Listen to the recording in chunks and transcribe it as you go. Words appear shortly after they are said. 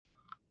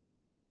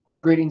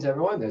Greetings,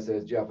 everyone. This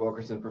is Jeff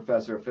Wilkerson,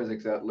 professor of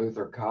physics at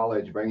Luther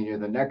College, bringing you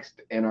the next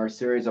in our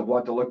series of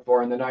what to look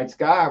for in the night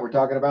sky. We're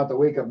talking about the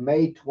week of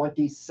May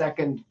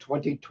 22nd,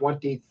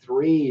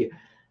 2023.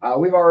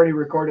 We've already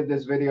recorded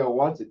this video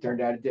once. It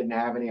turned out it didn't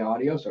have any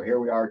audio, so here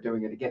we are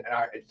doing it again.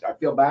 And I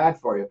feel bad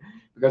for you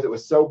because it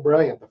was so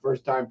brilliant the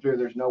first time through.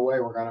 There's no way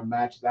we're going to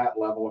match that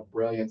level of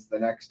brilliance the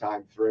next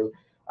time through.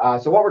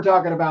 So what we're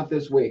talking about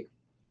this week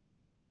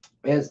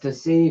is to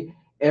see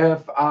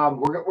if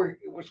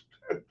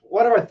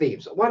what are our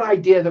themes? One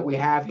idea that we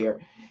have here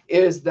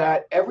is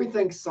that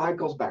everything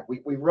cycles back.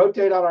 We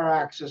rotate on our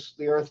axis,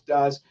 the Earth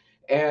does,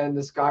 and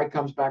the sky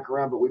comes back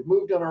around, but we've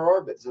moved on our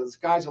orbit. So the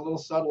sky's a little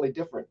subtly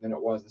different than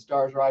it was. The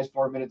stars rise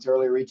 4 minutes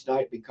earlier each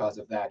night because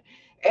of that.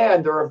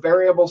 And there are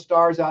variable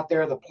stars out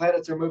there. The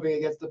planets are moving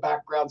against the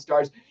background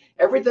stars.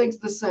 Everything's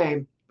the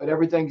same, but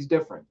everything's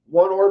different.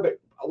 One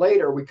orbit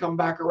later, we come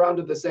back around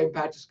to the same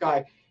patch of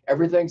sky.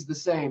 Everything's the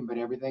same, but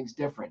everything's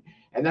different.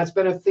 And that's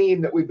been a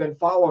theme that we've been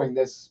following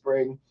this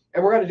spring.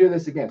 And we're going to do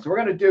this again. So we're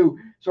going to do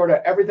sort of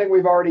everything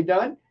we've already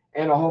done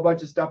and a whole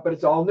bunch of stuff, but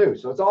it's all new.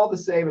 So it's all the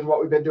same as what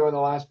we've been doing the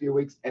last few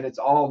weeks, and it's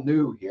all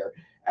new here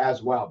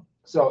as well.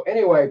 So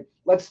anyway,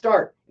 let's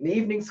start in the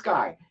evening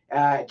sky.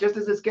 Just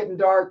as it's getting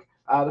dark,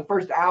 the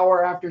first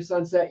hour after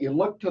sunset, you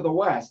look to the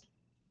west,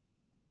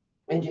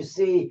 and you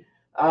see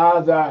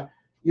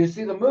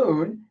the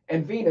moon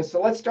and Venus.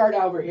 So let's start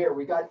over here.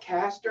 We got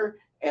Castor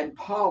and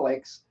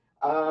Pollux,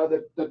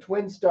 the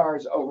twin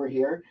stars over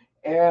here,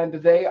 and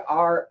they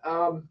are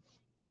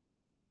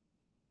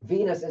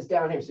Venus is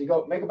down here. So you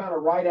go make about a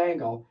right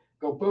angle,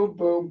 go boom,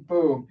 boom,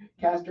 boom.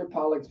 Castor,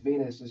 Pollux,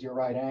 Venus is your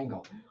right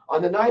angle.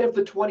 On the night of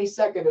the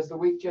 22nd, as the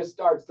week just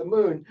starts, the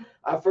moon,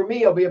 for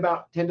me, will be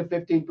about 10 to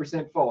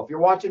 15% full. If you're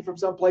watching from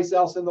someplace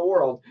else in the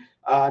world,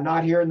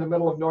 not here in the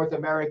middle of North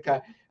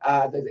America,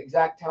 the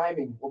exact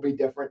timing will be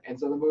different. And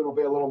so the moon will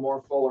be a little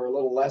more full or a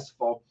little less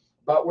full.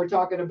 But we're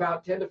talking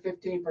about 10 to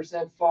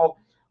 15% full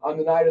on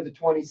the night of the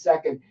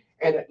 22nd.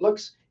 And it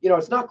looks,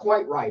 it's not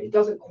quite right. It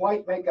doesn't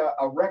quite make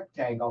a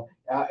rectangle.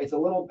 It's a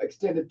little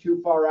extended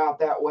too far out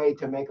that way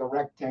to make a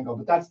rectangle.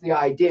 But that's the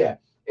idea,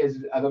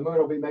 is the moon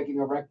will be making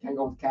a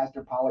rectangle with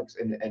Castor, Pollux,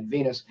 and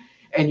Venus.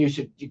 And you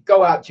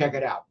go out and check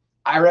it out.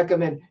 I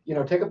recommend,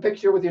 take a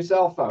picture with your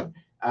cell phone.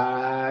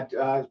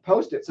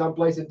 Post it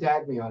someplace and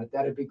tag me on it.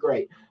 That'd be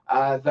great.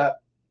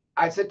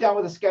 I sit down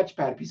with a sketch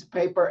pad, a piece of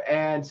paper,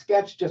 and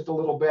sketch just a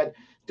little bit.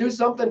 Do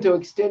something to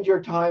extend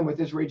your time with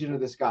this region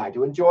of the sky,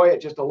 to enjoy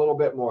it just a little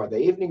bit more. The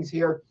evenings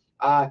here,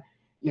 in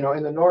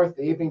the north,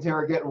 the evenings here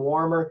are getting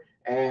warmer,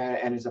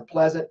 and it's a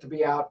pleasant to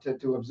be out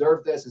to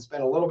observe this and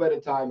spend a little bit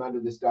of time under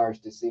the stars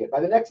to see it. By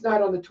the next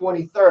night on the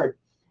 23rd,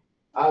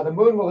 the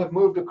moon will have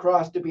moved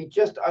across to be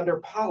just under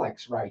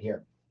Pollux right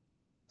here.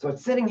 So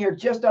it's sitting here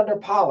just under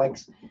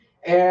Pollux,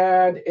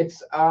 and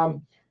it's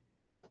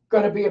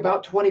going to be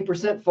about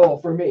 20% full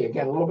for me.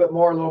 Again, a little bit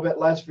more, a little bit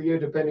less for you,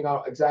 depending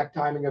on exact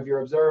timing of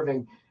your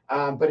observing.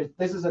 But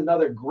this is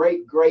another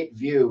great, great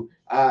view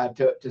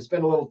to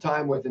spend a little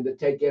time with and to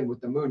take in,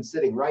 with the moon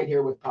sitting right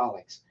here with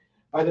Pollux.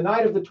 By the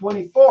night of the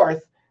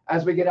 24th,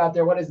 as we get out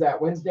there, what is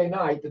that? Wednesday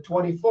night, the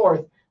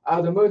 24th,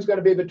 the moon's going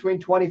to be between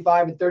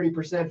 25 and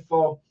 30%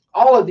 full.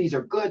 All of these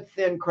are good,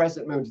 thin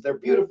crescent moons. They're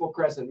beautiful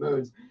crescent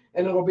moons,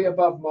 and it'll be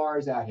above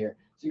Mars out here.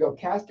 So you go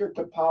Castor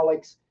to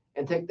Pollux,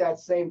 and take that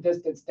same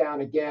distance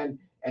down again,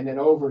 and then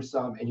over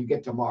some, and you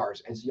get to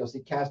Mars. And so you'll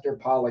see Castor,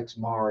 Pollux,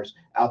 Mars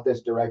out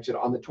this direction.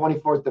 On the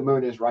 24th, the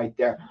moon is right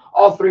there.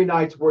 All 3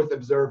 nights worth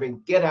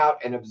observing. Get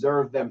out and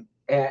observe them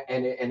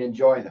and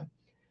enjoy them.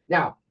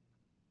 Now,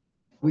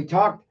 we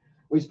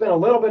spent a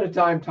little bit of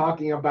time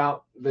talking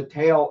about the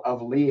tail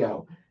of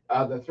Leo,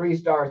 the 3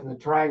 stars in the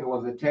triangle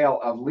of the tail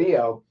of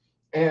Leo.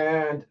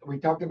 And we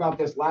talked about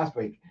this last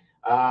week.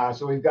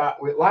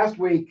 Last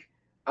week,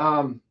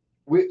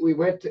 we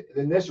went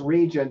in this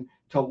region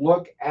to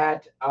look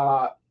at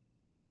an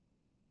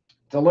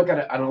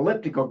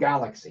elliptical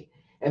galaxy.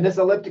 And this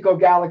elliptical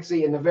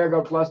galaxy in the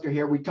Virgo cluster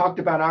here, we talked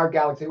about our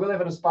galaxy. We live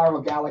in a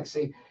spiral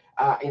galaxy.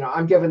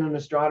 I'm giving an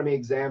astronomy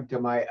exam to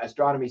my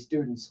astronomy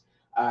students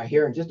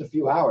here in just a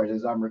few hours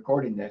as I'm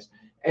recording this.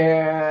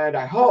 And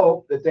I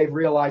hope that they've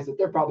realized that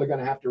they're probably going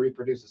to have to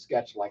reproduce a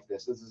sketch like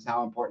this. This is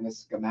how important this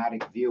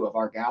schematic view of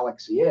our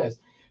galaxy is,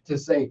 to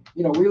say,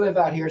 we live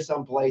out here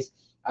someplace.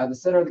 The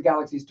center of the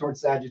galaxy is towards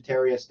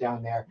Sagittarius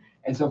down there.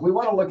 And so if we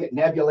want to look at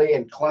nebulae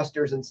and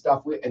clusters and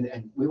stuff,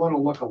 and we want to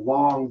look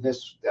along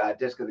this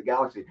disk of the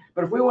galaxy.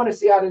 But if we want to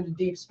see out into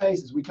deep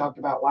space, as we talked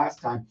about last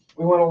time,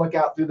 we want to look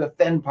out through the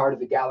thin part of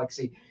the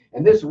galaxy.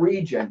 And this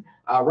region,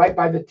 right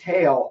by the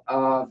tail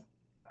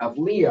of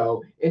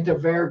Leo into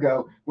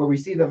Virgo, where we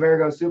see the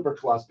Virgo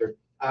supercluster,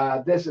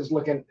 this is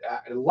looking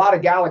at a lot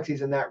of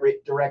galaxies in that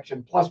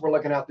direction. Plus, we're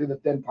looking out through the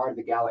thin part of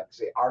the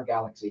galaxy, our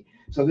galaxy.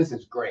 So this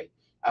is great.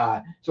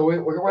 So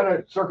we're going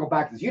to circle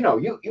back to this.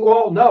 You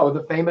all know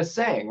the famous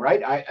saying,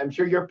 right? I'm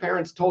sure your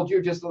parents told you,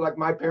 just like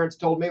my parents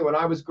told me when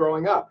I was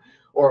growing up,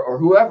 or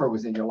whoever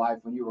was in your life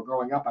when you were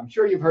growing up. I'm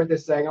sure you've heard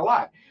this saying a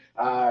lot.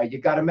 You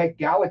got to make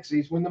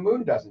galaxies when the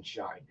moon doesn't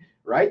shine.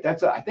 right?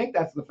 I think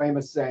that's the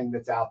famous saying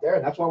that's out there,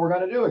 and that's what we're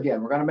going to do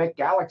again. We're going to make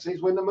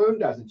galaxies when the moon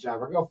doesn't shine.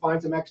 We're going to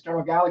find some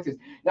external galaxies.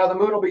 Now the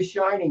moon will be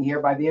shining here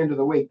by the end of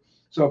the week.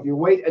 So if you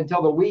wait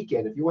until the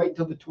weekend, if you wait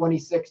until the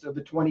 26th or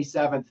the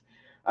 27th,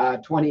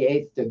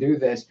 28th to do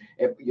this,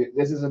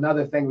 this is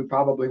another thing we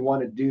probably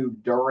want to do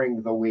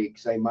during the week,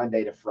 say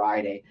Monday to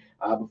Friday,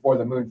 before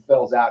the moon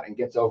fills out and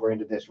gets over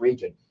into this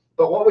region.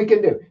 But what we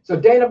can do, so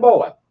Dana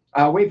Bola,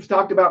 we've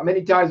talked about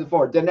many times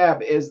before.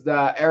 Deneb is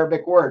the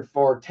Arabic word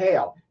for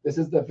tail. This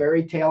is the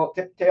very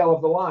tip tail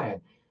of the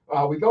lion.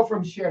 We go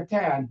from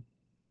Shertan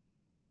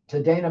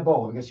to Dana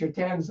Bola, because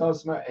Shertan,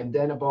 Zosma, and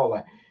Dana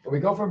Bola. And we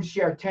go from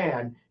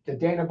Shertan to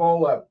Dana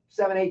Bola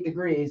 7-8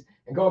 degrees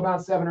and go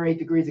about 7 or 8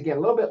 degrees again, a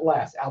little bit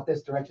less out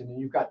this direction.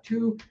 And you've got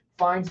two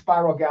fine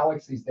spiral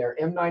galaxies there,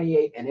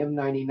 M98 and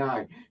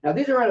M99. Now,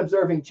 these are an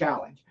observing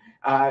challenge.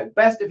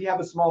 Best if you have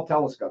a small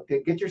telescope.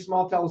 Get your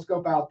small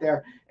telescope out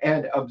there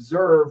and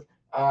observe,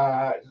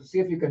 see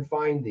if you can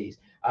find these.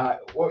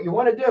 What you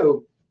want to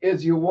do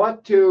is you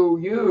want to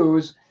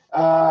use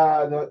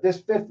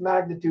this fifth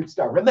magnitude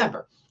star.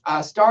 Remember,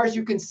 stars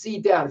you can see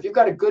down. If you've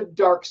got a good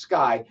dark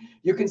sky,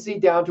 you can see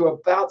down to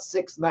about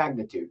 6th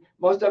magnitude.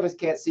 Most of us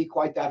can't see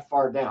quite that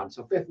far down.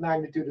 So 5th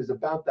magnitude is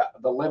about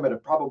the limit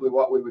of probably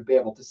what we would be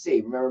able to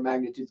see. Remember,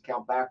 magnitudes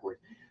count backward.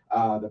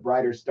 The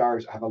brighter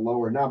stars have a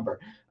lower number.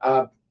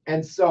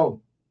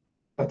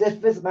 But this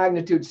 5th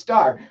magnitude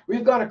star,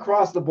 we've gone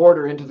across the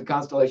border into the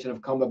constellation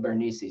of Coma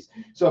Berenices.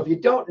 So if you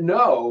don't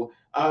know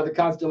the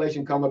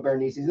constellation Coma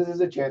Berenices, this is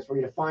a chance for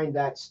you to find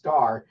that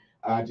star.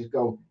 Just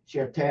go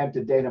Shertan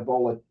to Dana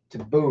Bola to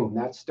boom,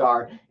 that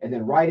star. And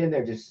then right in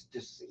there,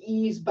 just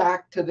ease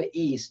back to the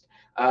east,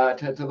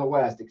 to the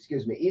west,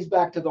 excuse me, ease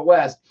back to the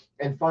west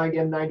and find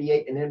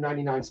M98 and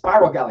M99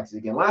 spiral galaxies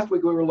again. Last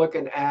week, we were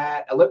looking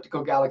at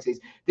elliptical galaxies.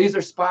 These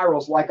are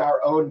spirals like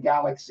our own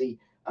galaxy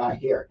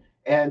here.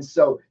 And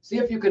so see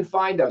if you can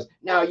find those.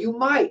 Now, you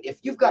might, if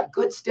you've got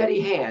good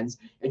steady hands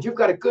and you've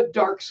got a good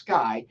dark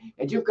sky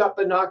and you've got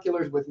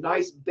binoculars with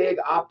nice big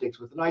optics,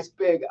 with nice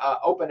big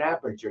open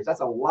apertures,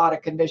 that's a lot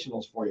of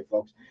conditionals for you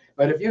folks.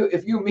 But if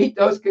you meet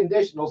those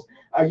conditionals,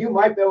 you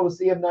might be able to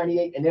see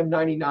M98 and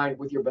M99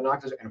 with your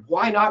binoculars. And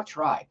why not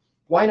try?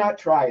 Why not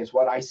try is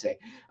what I say.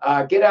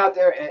 Get out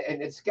there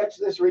and sketch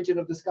this region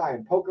of the sky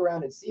and poke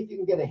around and see if you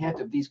can get a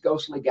hint of these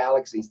ghostly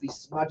galaxies, these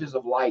smudges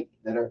of light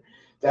that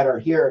are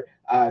here,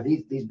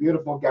 these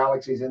beautiful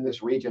galaxies in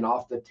this region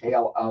off the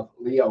tail of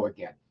Leo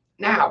again.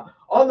 Now,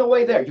 on the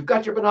way there, you've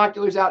got your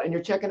binoculars out and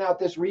you're checking out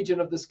this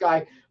region of the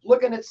sky,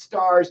 looking at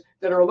stars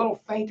that are a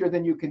little fainter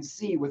than you can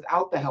see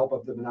without the help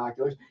of the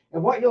binoculars.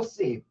 And what you'll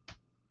see,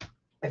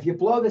 if you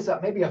blow this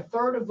up, maybe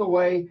 1/3 of the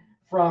way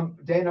from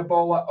Dana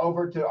Bola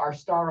over to our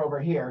star over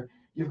here,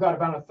 you've got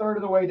about 1/3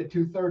 of the way to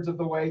 2/3 of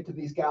the way to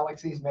these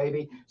galaxies,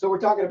 maybe. So we're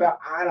talking about,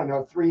 I don't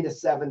know, 3 to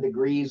 7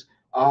 degrees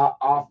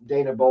off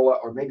Dana Bola,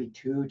 or maybe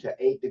 2 to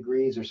 8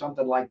 degrees or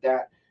something like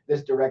that,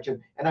 this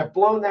direction. And I've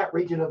blown that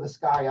region of the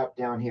sky up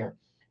down here.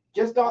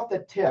 Just off the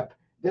tip,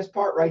 this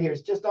part right here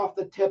is just off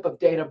the tip of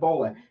Dana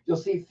Bola. You'll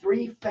see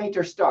 3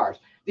 fainter stars.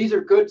 These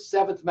are good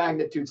 7th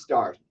magnitude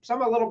stars.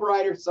 Some a little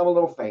brighter, some a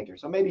little fainter.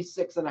 So maybe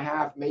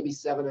 6.5, maybe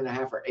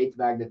 7.5 or 8th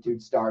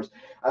magnitude stars.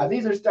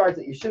 These are stars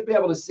that you should be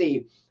able to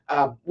see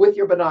with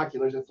your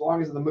binoculars, as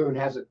long as the moon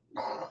hasn't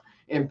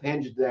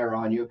impinged there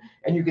on you.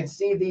 And you can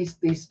see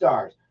these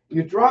stars.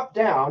 You drop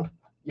down,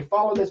 you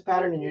follow this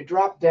pattern, and you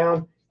drop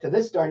down to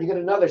this star, and you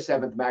get another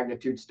 7th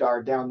magnitude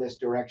star down this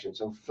direction.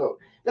 So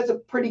that's a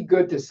pretty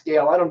good to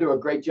scale. I don't do a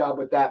great job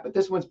with that, but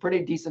this one's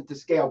pretty decent to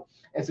scale.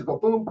 And so go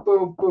boom,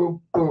 boom,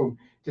 boom, boom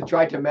to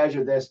try to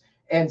measure this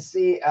and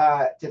see,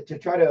 to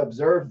try to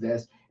observe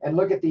this and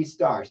look at these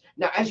stars.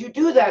 Now, as you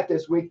do that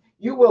this week,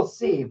 you will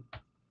see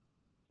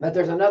that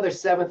there's another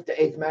 7th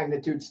to 8th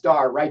magnitude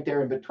star right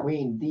there in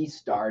between these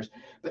stars,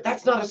 but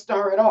that's not a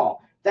star at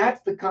all.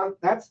 That's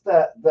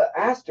the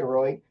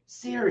asteroid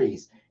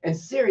Ceres. And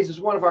Ceres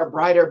is one of our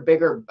brighter,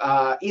 bigger,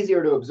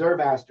 easier to observe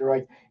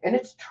asteroids. And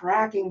it's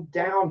tracking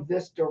down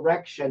this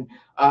direction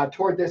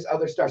toward this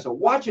other star. So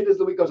watch it as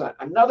the week goes on.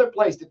 Another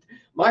place that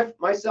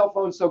my cell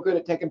phone's so good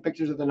at taking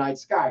pictures of the night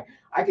sky.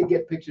 I could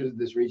get pictures of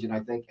this region,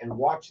 I think, and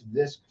watch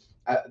this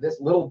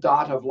little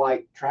dot of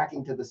light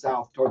tracking to the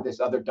south toward this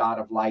other dot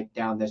of light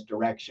down this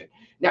direction.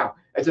 Now,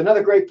 it's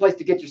another great place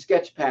to get your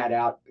sketch pad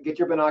out, get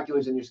your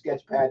binoculars and your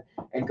sketch pad,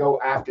 and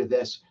go after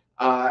this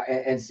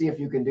and see if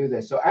you can do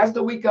this. So as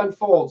the week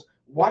unfolds,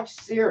 watch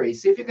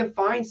Ceres. See if you can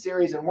find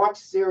Ceres and watch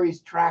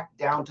Ceres track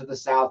down to the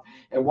south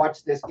and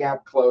watch this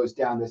gap close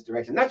down this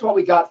direction. That's what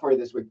we got for you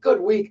this week.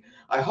 Good week.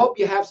 I hope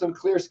you have some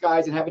clear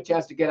skies and have a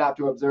chance to get out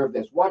to observe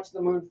this. Watch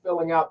the moon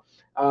filling out,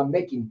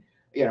 making,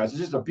 it's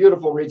just a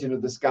beautiful region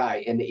of the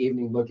sky in the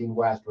evening looking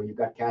west, where you've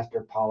got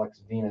Castor,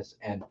 Pollux, Venus,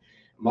 and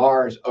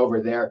Mars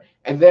over there.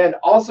 And then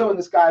also in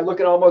the sky,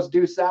 looking almost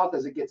due south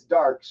as it gets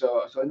dark.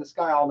 So in the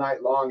sky all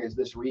night long is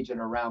this region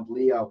around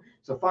Leo.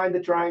 So find the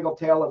triangle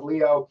tail of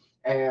Leo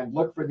and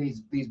look for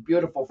these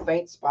beautiful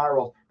faint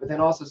spirals, but then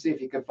also see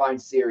if you can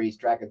find Ceres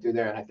tracking through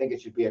there. And I think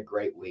it should be a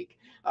great week.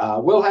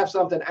 We'll have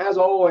something, as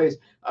always,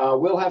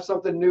 we'll have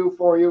something new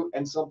for you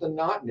and something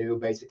not new.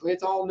 Basically,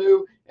 it's all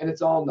new and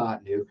it's all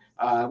not new.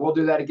 We'll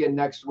do that again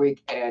next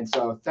week. And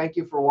so thank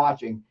you for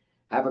watching.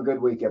 Have a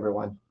good week,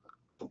 everyone.